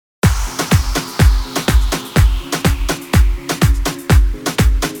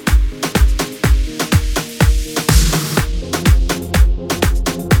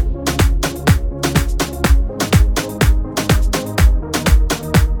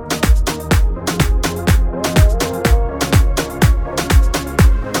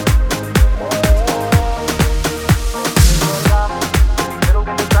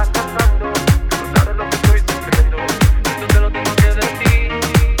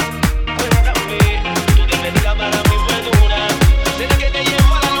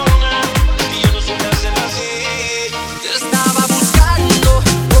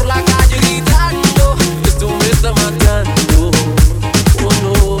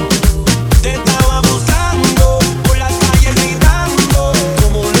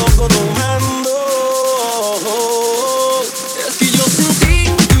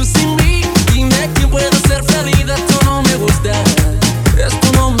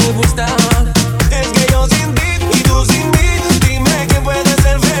me gusta. Es que yo sin ti y tú sin mí, dime que puedes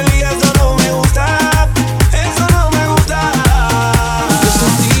ser feliz. Eso no me gusta, eso no me gusta. Yo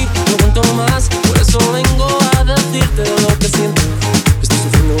sin ti no aguanto más, por eso vengo a decirte lo que siento. Estoy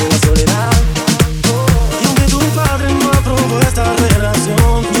sufriendo la soledad. Y aunque tu padre no aprobó esta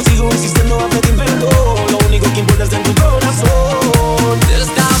relación, yo sigo insistiendo a pedir perdón. Lo único que importa es en tu corazón. Te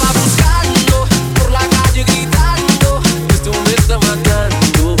estaba buscando por la calle gritando, esto me está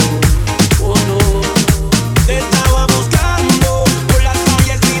matando. Oh no. Te estaba buscando por las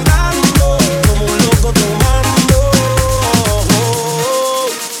calles gritando, como un loco tomando.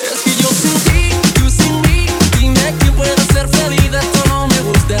 Es que yo sin ti, tú sin mí, dime que puedo ser feliz. Esto no me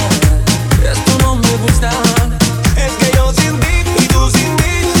gusta, esto no me gusta. Es que yo sin ti y tú sin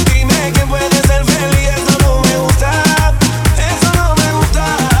mí, dime que puedes ser feliz. Eso no me gusta, eso no me gusta.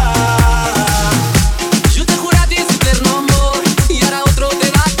 Yo te juro a ti es eterno amor, y ahora otro te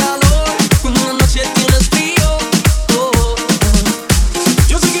da calor cuando una noche tienes frío. Oh.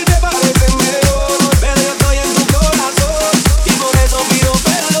 Yo sé que te parece mejor, pero yo estoy en tu corazón y por eso pido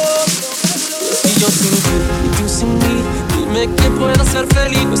perdón. Y yo sin ti, y tú sin mí, dime que puedo ser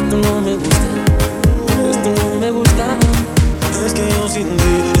feliz. Esto no me gusta, esto no me gusta. Es que yo sin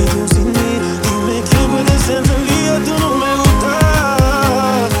ti y tú sin mí, dime que puedes ser feliz. Esto no